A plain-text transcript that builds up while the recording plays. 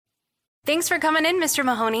Thanks for coming in, Mr.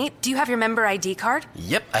 Mahoney. Do you have your member ID card?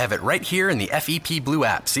 Yep, I have it right here in the FEP Blue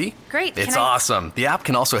app, see? Great. It's awesome. The app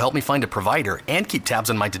can also help me find a provider and keep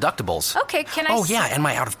tabs on my deductibles. Okay, can I... Oh, yeah, and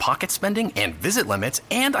my out-of-pocket spending and visit limits,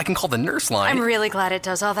 and I can call the nurse line. I'm really glad it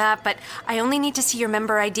does all that, but I only need to see your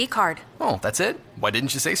member ID card. Oh, that's it? Why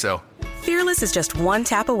didn't you say so? Fearless is just one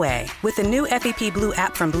tap away. With the new FEP Blue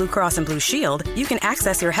app from Blue Cross and Blue Shield, you can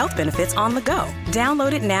access your health benefits on the go.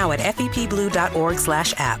 Download it now at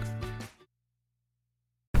fepblue.org/app.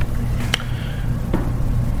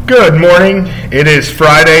 Good morning. It is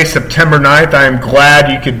Friday, September 9th. I am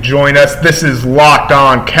glad you could join us. This is Locked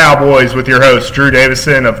On Cowboys with your host, Drew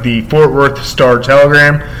Davison of the Fort Worth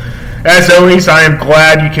Star-Telegram. As always, I am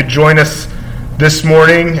glad you could join us this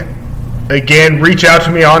morning. Again, reach out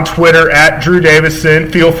to me on Twitter at Drew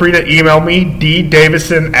Davison. Feel free to email me,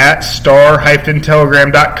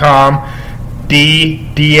 ddavison@star-telegram.com,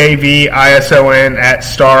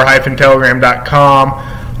 ddavison@star-telegram.com.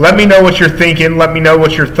 Let me know what you're thinking. Let me know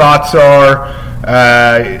what your thoughts are.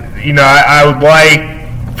 I would like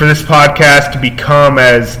for this podcast to become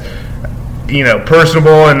as,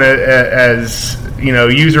 personable and as,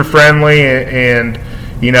 user-friendly and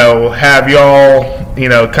have y'all,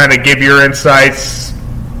 kind of give your insights,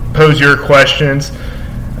 pose your questions.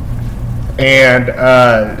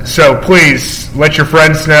 And so please let your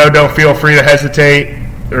friends know. Don't feel free to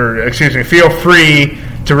feel free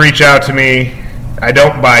to reach out to me. I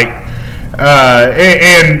don't bite.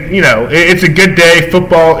 It's a good day.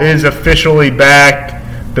 Football is officially back.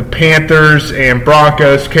 The Panthers and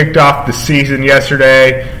Broncos kicked off the season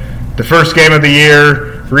yesterday. The first game of the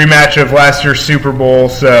year, rematch of last year's Super Bowl.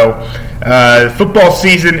 So football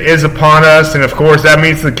season is upon us, and of course that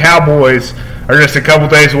means the Cowboys are just a couple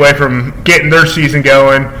days away from getting their season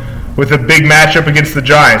going with a big matchup against the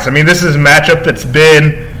Giants. I mean, this is a matchup that's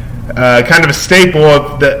been kind of a staple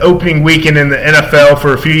of the opening weekend in the NFL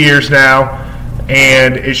for a few years now,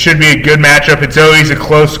 and it should be a good matchup. It's always a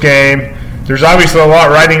close game. There's obviously a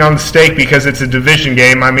lot riding on the stake because it's a division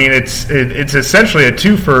game. I mean, it's essentially a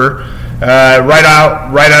twofer right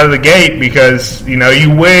out of the gate because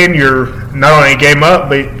you win, you're not only a game up,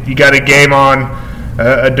 but you got a game on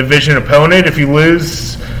a division opponent. If you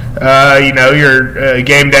lose, you're a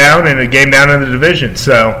game down and a game down in the division.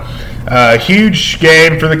 So. Huge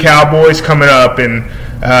game for the Cowboys coming up, and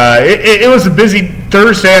it was a busy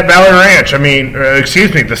Thursday at Valley Ranch.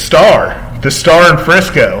 The Star in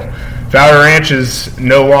Frisco. Valley Ranch is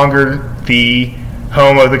no longer the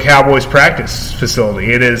home of the Cowboys practice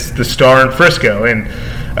facility. It is the Star in Frisco, and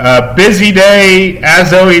busy day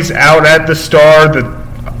as always out at the Star. The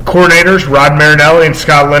coordinators Rod Marinelli and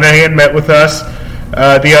Scott Linehan met with us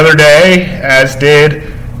the other day, as did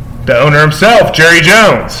the owner himself, Jerry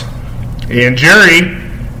Jones. And Jerry,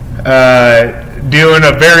 doing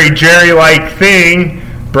a very Jerry-like thing,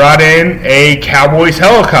 brought in a Cowboys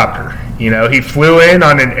helicopter. He flew in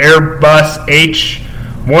on an Airbus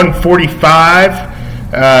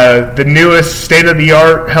H-145, the newest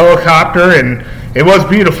state-of-the-art helicopter, and it was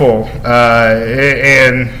beautiful.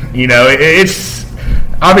 It's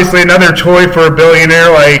obviously another toy for a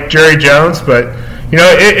billionaire like Jerry Jones, but,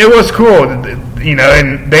 it was cool.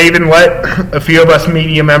 And they even let a few of us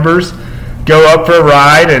media members go up for a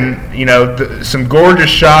ride, and some gorgeous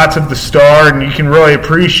shots of the Star, and you can really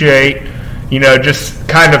appreciate just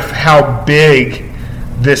kind of how big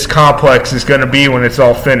this complex is going to be when it's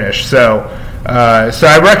all finished. So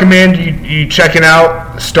I recommend you checking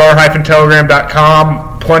out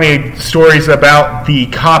star-telegram.com. Plenty of stories about the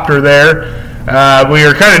copter there. We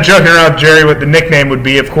were kind of joking around with Jerry what the nickname would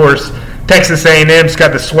be. Of course, Texas A&M's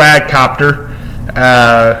got the swag copter,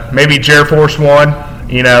 maybe Jer Force One,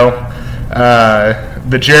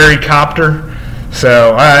 the Jerry copter.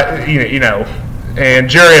 So, and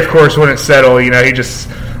Jerry, of course, wouldn't settle. He just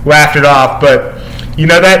laughed it off. But,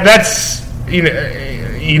 that's,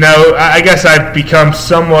 I guess I've become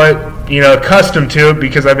somewhat, accustomed to it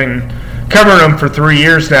because I've been covering them for 3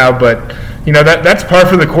 years now. But, that's par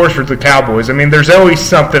for the course for the Cowboys. I mean, there's always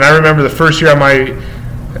something. I remember the first year on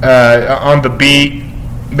the beat,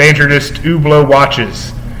 they introduced Hublot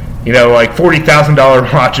watches. Like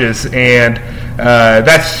 $40,000 watches, and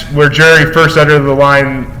that's where Jerry first uttered the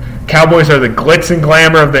line, Cowboys are the glitz and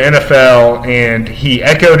glamour of the NFL, and he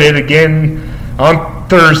echoed it again on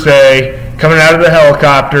Thursday, coming out of the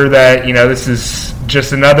helicopter, that, this is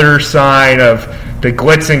just another sign of the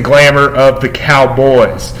glitz and glamour of the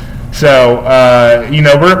Cowboys. So,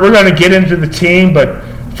 we're going to get into the team, but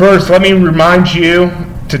first, let me remind you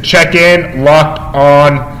to check in Locked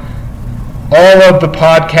On all of the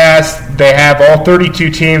podcasts. They have all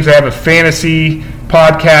 32 teams. They have a fantasy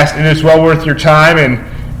podcast. It is well worth your time. And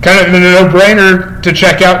kind of a no-brainer to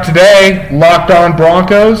check out today. Locked On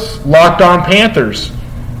Broncos, Locked On Panthers.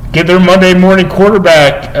 Get their Monday morning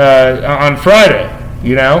quarterback on Friday,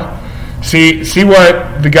 See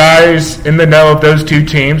what the guys in the know of those two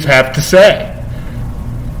teams have to say.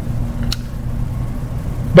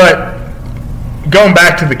 But going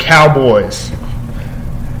back to the Cowboys,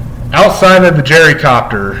 outside of the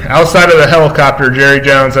Jerrycopter, outside of the helicopter Jerry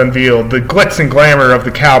Jones unveiled, the glitz and glamour of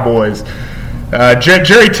the Cowboys,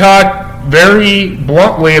 Jerry talked very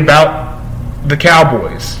bluntly about the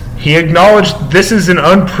Cowboys. He acknowledged this is an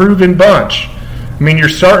unproven bunch. I mean, you're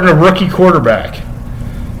starting a rookie quarterback.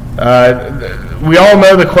 We all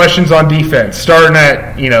know the questions on defense, starting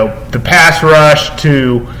at, the pass rush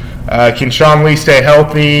to can Sean Lee stay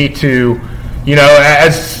healthy to,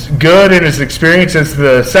 as good and as experienced as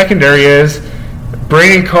the secondary is,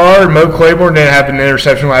 Brandon Carr and Mo Claiborne didn't have an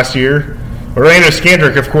interception last year. Orlando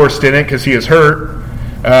Scandrick, of course, didn't because he is hurt.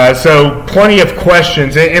 So plenty of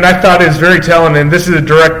questions. And I thought it was very telling, and this is a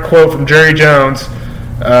direct quote from Jerry Jones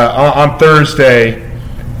on Thursday.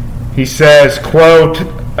 He says, quote,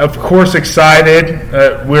 "Of course excited."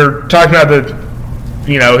 We're talking about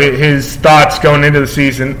his thoughts going into the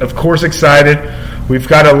season. Of course excited. We've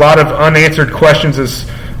got a lot of unanswered questions as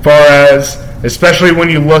far as, especially when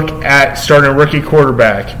you look at starting a rookie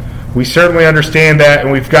quarterback. We certainly understand that, and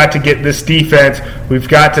we've got to get this defense. We've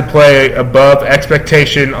got to play above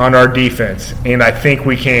expectation on our defense, and I think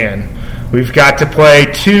we can. We've got to play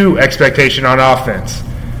to expectation on offense.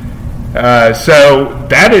 So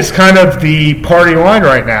that is kind of the party line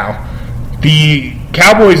right now. The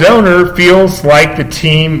Cowboys owner feels like the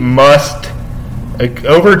team must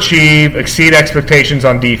overachieve, exceed expectations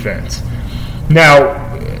on defense. Now,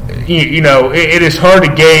 it is hard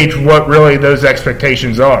to gauge what really those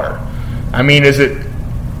expectations are. I mean, is it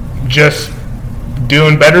just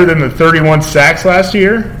doing better than the 31 sacks last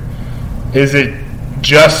year? Is it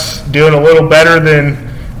just doing a little better than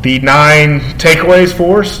the 9 takeaways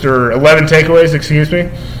forced, or 11 takeaways, excuse me?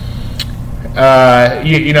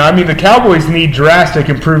 The Cowboys need drastic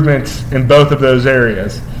improvements in both of those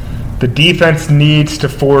areas. The defense needs to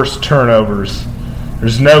force turnovers.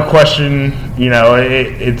 There's no question,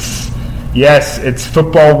 it's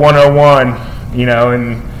football 101,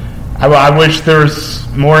 and I wish there was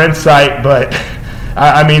more insight, but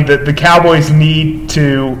the Cowboys need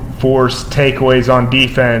to force takeaways on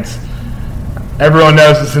defense. Everyone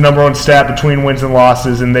knows it's the number one stat between wins and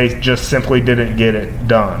losses, and they just simply didn't get it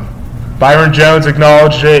done. Byron Jones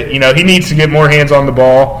acknowledged it. He needs to get more hands on the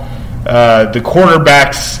ball. The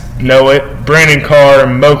quarterbacks know it. Brandon Carr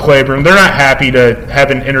and Mo Claiborne, they're not happy to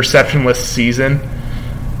have an interceptionless season.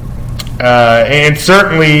 And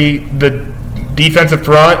certainly the defensive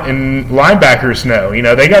front and linebackers know.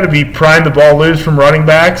 They got to be prying the ball loose from running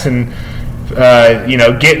backs and,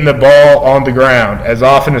 getting the ball on the ground as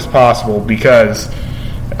often as possible, because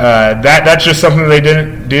that's just something they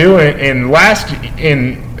didn't do.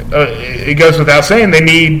 It goes without saying, they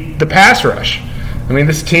need the pass rush.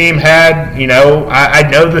 This team had, I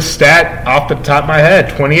know the stat off the top of my head,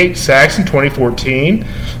 28 sacks in 2014,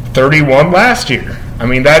 31 last year.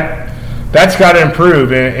 That's got to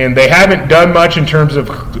improve, and they haven't done much in terms of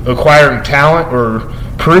acquiring talent or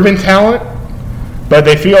proven talent, but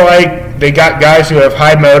they feel like they got guys who have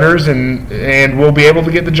high motors and will be able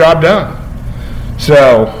to get the job done.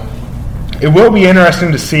 So it will be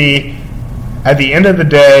interesting to see at the end of the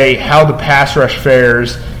day how the pass rush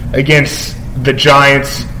fares against the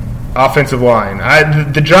Giants' offensive line.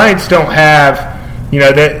 The Giants don't have,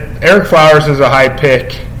 that Eric Flowers was a high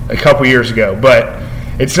pick a couple years ago, but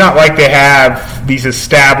it's not like they have these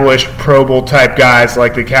established Pro Bowl type guys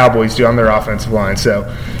like the Cowboys do on their offensive line.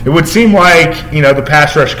 So it would seem like, the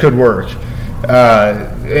pass rush could work.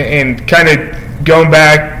 And kind of going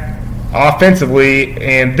back offensively,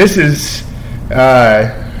 and this is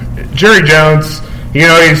Jerry Jones,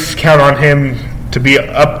 he's count on him to be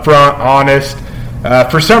upfront, honest.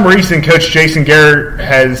 For some reason, Coach Jason Garrett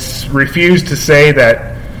has refused to say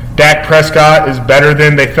that Dak Prescott is better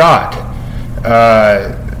than they thought.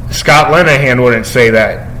 Scott Linehan wouldn't say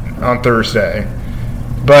that on Thursday.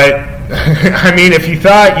 But, if you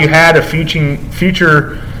thought you had a future,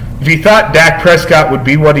 if you thought Dak Prescott would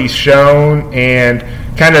be what he's shown and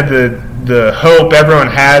kind of the hope everyone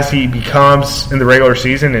has he becomes in the regular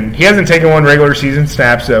season, and he hasn't taken one regular season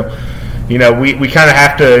snap, so we kind of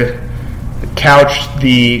have to couch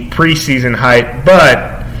the preseason hype,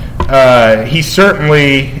 but he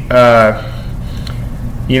certainly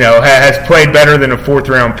has played better than a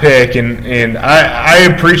fourth-round pick, and I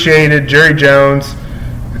appreciated Jerry Jones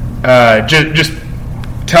just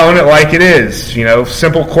telling it like it is.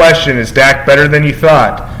 Simple question, is Dak better than you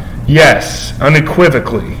thought? Yes,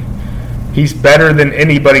 unequivocally. He's better than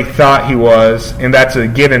anybody thought he was, and that's a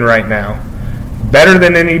given right now. Better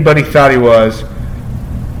than anybody thought he was.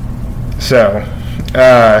 So,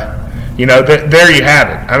 there you have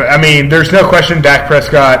it. I mean, there's no question Dak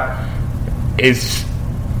Prescott is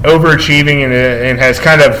overachieving and has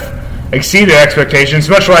kind of exceeded expectations,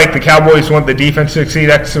 much like the Cowboys want the defense to exceed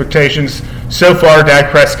expectations. So far,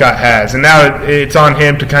 Dak Prescott has, and now it's on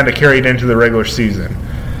him to kind of carry it into the regular season.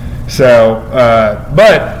 So,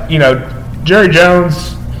 but Jerry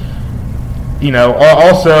Jones,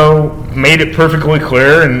 also made it perfectly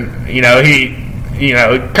clear, and he,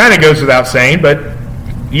 it kind of goes without saying, but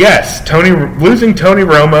yes, losing Tony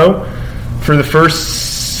Romo for the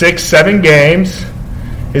first 6-7 games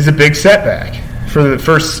is a big setback. For the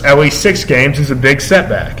first at least 6 games is a big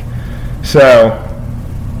setback. So,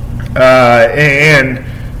 and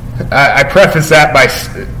I preface that I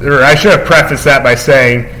should have prefaced that by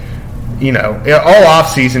saying, all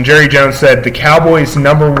offseason, Jerry Jones said the Cowboys'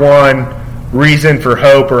 number one reason for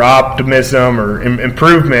hope or optimism or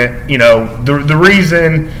improvement, the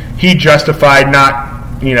reason he justified not,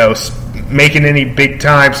 making any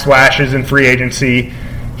big-time splashes in free agency.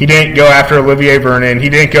 He didn't go after Olivier Vernon. He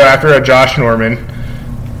didn't go after a Josh Norman.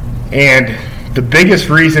 And the biggest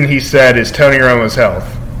reason, he said, is Tony Romo's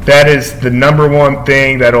health. That is the number one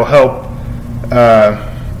thing that'll help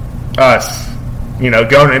us,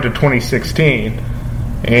 going into 2016.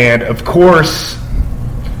 And, of course,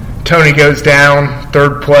 Tony goes down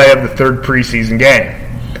third play of the third preseason game.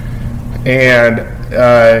 And,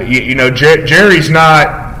 Jerry's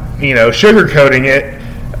not, sugarcoating it.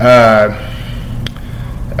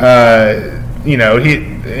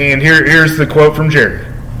 Here's the quote from Jerry.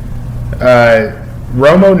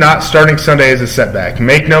 Romo not starting Sunday is a setback.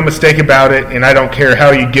 Make no mistake about it, and I don't care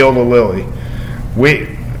how you gild a lily.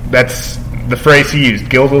 That's the phrase he used,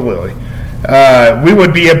 gild a lily. We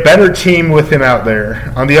would be a better team with him out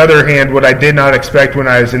there. On the other hand, what I did not expect when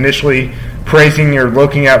I was initially praising or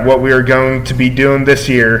looking at what we are going to be doing this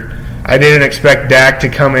year, I didn't expect Dak to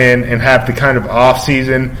come in and have the kind of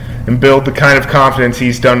off-season and build the kind of confidence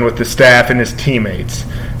he's done with the staff and his teammates.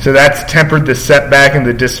 So that's tempered the setback and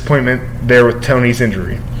the disappointment there with Tony's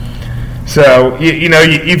injury. So,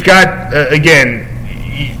 you've got, again,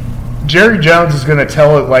 Jerry Jones is going to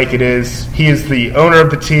tell it like it is. He is the owner of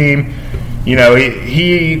the team.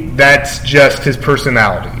 That's just his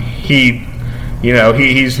personality. He's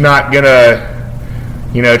not going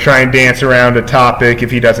to, try and dance around a topic if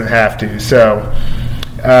he doesn't have to. So,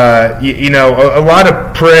 a lot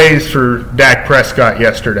of praise for Dak Prescott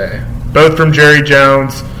yesterday, both from Jerry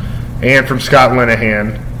Jones and from Scott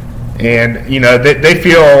Linehan. And, they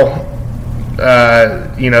feel,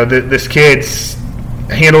 this kid's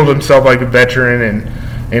handled himself like a veteran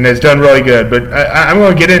and has done really good. But I'm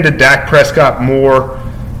going to get into Dak Prescott more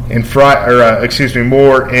in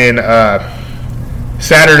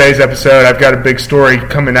Saturday's episode. I've got a big story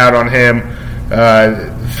coming out on him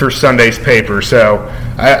for Sunday's paper, so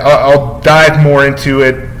I'll dive more into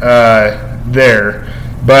it there.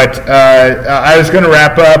 But I was going to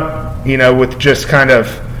wrap up, with just kind of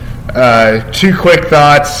 2 quick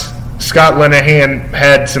thoughts. Scott Linehan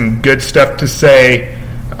had some good stuff to say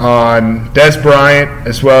on Dez Bryant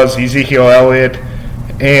as well as Ezekiel Elliott,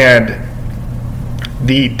 and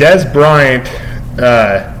the Dez Bryant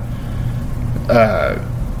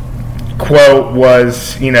quote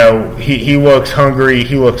was, he looks hungry,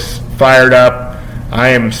 he looks fired up. I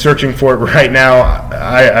am searching for it right now.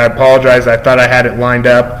 I apologize. I thought I had it lined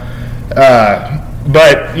up.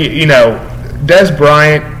 But Dez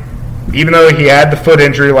Bryant, even though he had the foot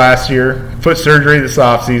injury last year, foot surgery this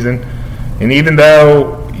offseason, and even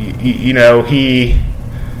though, he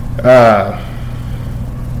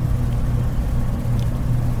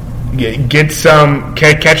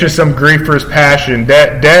catches some grief for his passion,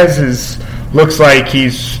 Dez looks like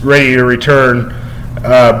he's ready to return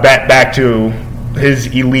back to his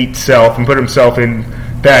elite self and put himself in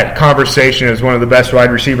that conversation as one of the best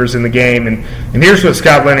wide receivers in the game. And here's what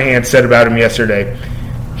Scott Linehan said about him yesterday.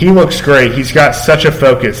 He looks great. He's got such a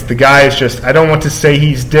focus. The guy is just, I don't want to say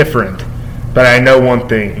he's different, but I know one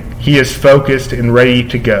thing. He is focused and ready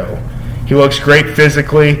to go. He looks great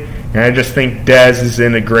physically, and I just think Dez is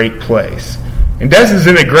in a great place. And Dez is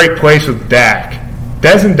in a great place with Dak.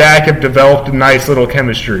 Dez and Dak have developed a nice little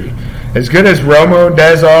chemistry. As good as Romo and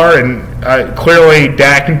Dez are, and clearly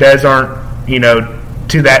Dak and Dez aren't,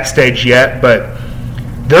 to that stage yet, but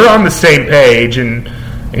they're on the same page, and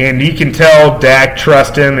you can tell Dak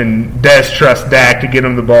trusts him and Dez trusts Dak to get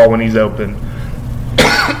him the ball when he's open.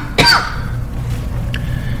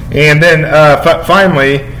 And then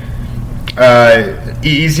finally,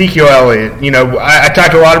 Ezekiel Elliott. I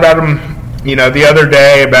talked a lot about him, the other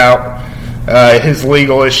day about his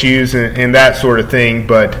legal issues and that sort of thing.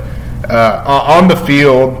 But on the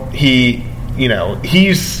field, he's.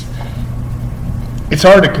 It's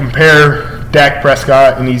hard to compare Dak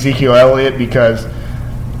Prescott and Ezekiel Elliott because,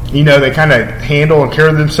 they kind of handle and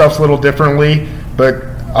carry themselves a little differently, but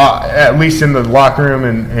at least in the locker room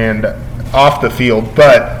and off the field.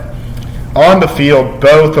 But on the field,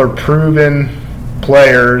 both are proven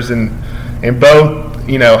players and both,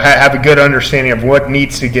 have a good understanding of what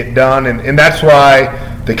needs to get done. And that's why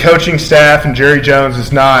the coaching staff and Jerry Jones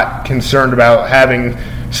is not concerned about having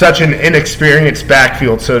such an inexperienced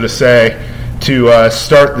backfield, so to say, to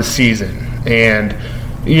start the season. And,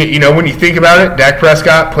 when you think about it, Dak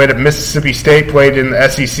Prescott played at Mississippi State, played in the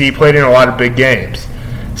SEC, played in a lot of big games.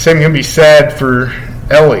 Same can be said for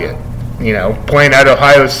Elliott, playing at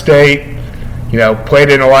Ohio State, played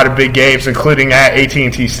in a lot of big games, including at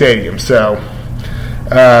AT&T Stadium. So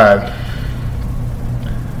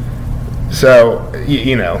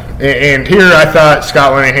and here I thought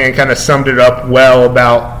Scott Linehan kind of summed it up well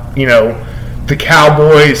about, the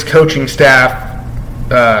Cowboys coaching staff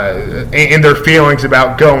and their feelings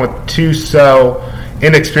about going with two so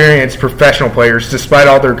inexperienced professional players, despite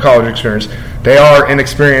all their college experience. They are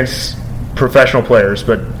inexperienced professional players,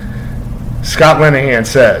 but Scott Linehan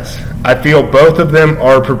says, I feel both of them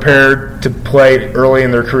are prepared to play early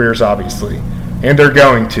in their careers, obviously, and they're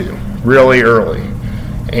going to really early.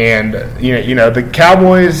 And the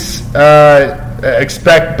Cowboys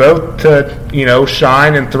expect both to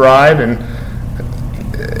shine and thrive and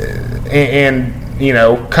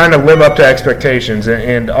kind of live up to expectations.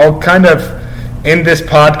 And I'll kind of end this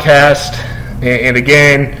podcast. And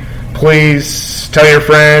again, please tell your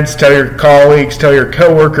friends, tell your colleagues, tell your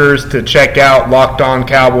coworkers to check out Locked On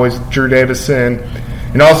Cowboys with Drew Davison,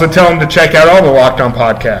 and also tell them to check out all the Locked On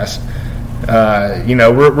podcasts.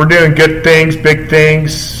 We're doing good things, big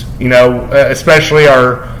things. Especially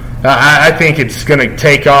our. I think it's going to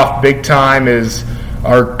take off big time is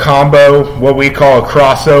our combo, what we call a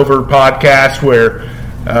crossover podcast, where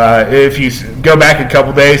if you go back a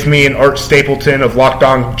couple days, me and Art Stapleton of Locked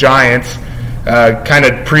On Giants kind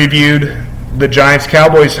of previewed the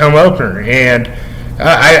Giants-Cowboys home opener. And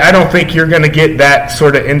I don't think you're going to get that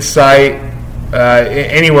sort of insight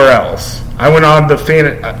anywhere else. I went on the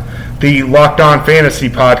Locked On Fantasy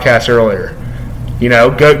podcast earlier.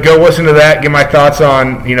 Go listen to that, get my thoughts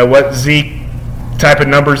on, what type of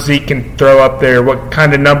numbers Zeke can throw up there, what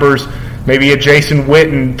kind of numbers maybe a Jason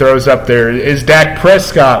Witten throws up there. Is Dak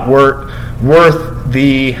Prescott worth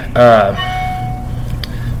the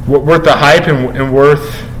hype and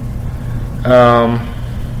worth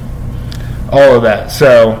all of that?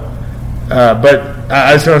 So, but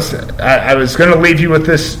I was going to leave you with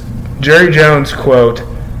this Jerry Jones quote,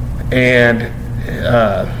 and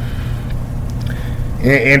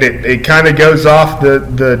it kind of goes off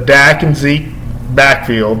the Dak and Zeke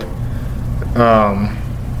backfield.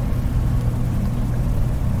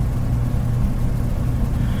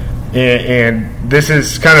 And this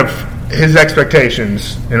is kind of his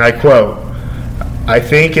expectations, and I quote, I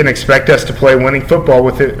think and expect us to play winning football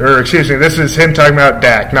with it, or excuse me, this is him talking about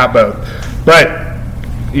Dak, not both. But,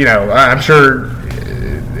 I'm sure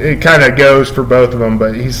it kind of goes for both of them,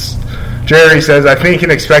 but Jerry says, I think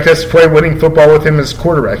and expect us to play winning football with him as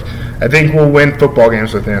quarterback. I think we'll win football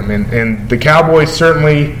games with him. And the Cowboys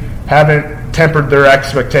certainly haven't tempered their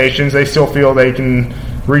expectations. They still feel they can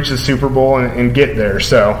reach the Super Bowl and get there.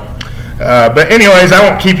 So, but anyways, I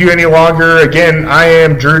won't keep you any longer. Again, I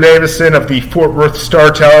am Drew Davison of the Fort Worth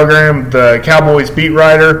Star-Telegram, the Cowboys beat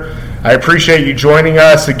writer. I appreciate you joining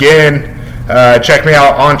us. Again, check me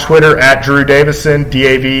out on Twitter at Drew Davison,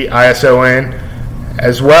 Davison,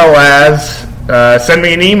 as well as send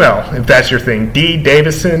me an email if that's your thing,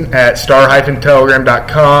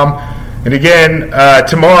 ddavison@star-telegram.com. And again,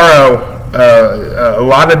 tomorrow, a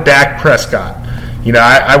lot of Dak Prescott.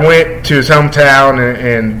 I went to his hometown,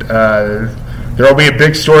 and there will be a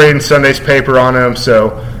big story in Sunday's paper on him,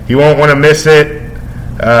 so you won't want to miss it.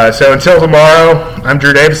 So until tomorrow, I'm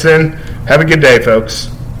Drew Davison. Have a good day, folks.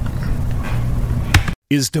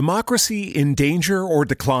 Is democracy in danger or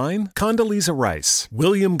decline? Condoleezza Rice,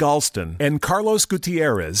 William Galston, and Carlos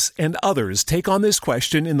Gutierrez and others take on this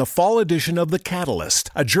question in the fall edition of The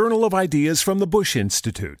Catalyst, a journal of ideas from the Bush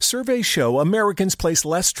Institute. Surveys show Americans place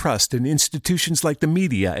less trust in institutions like the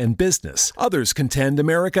media and business. Others contend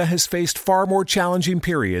America has faced far more challenging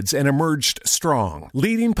periods and emerged strong.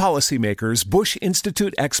 Leading policymakers, Bush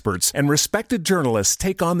Institute experts, and respected journalists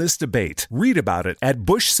take on this debate. Read about it at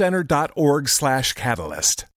bushcenter.org/catalyst. Catalyst.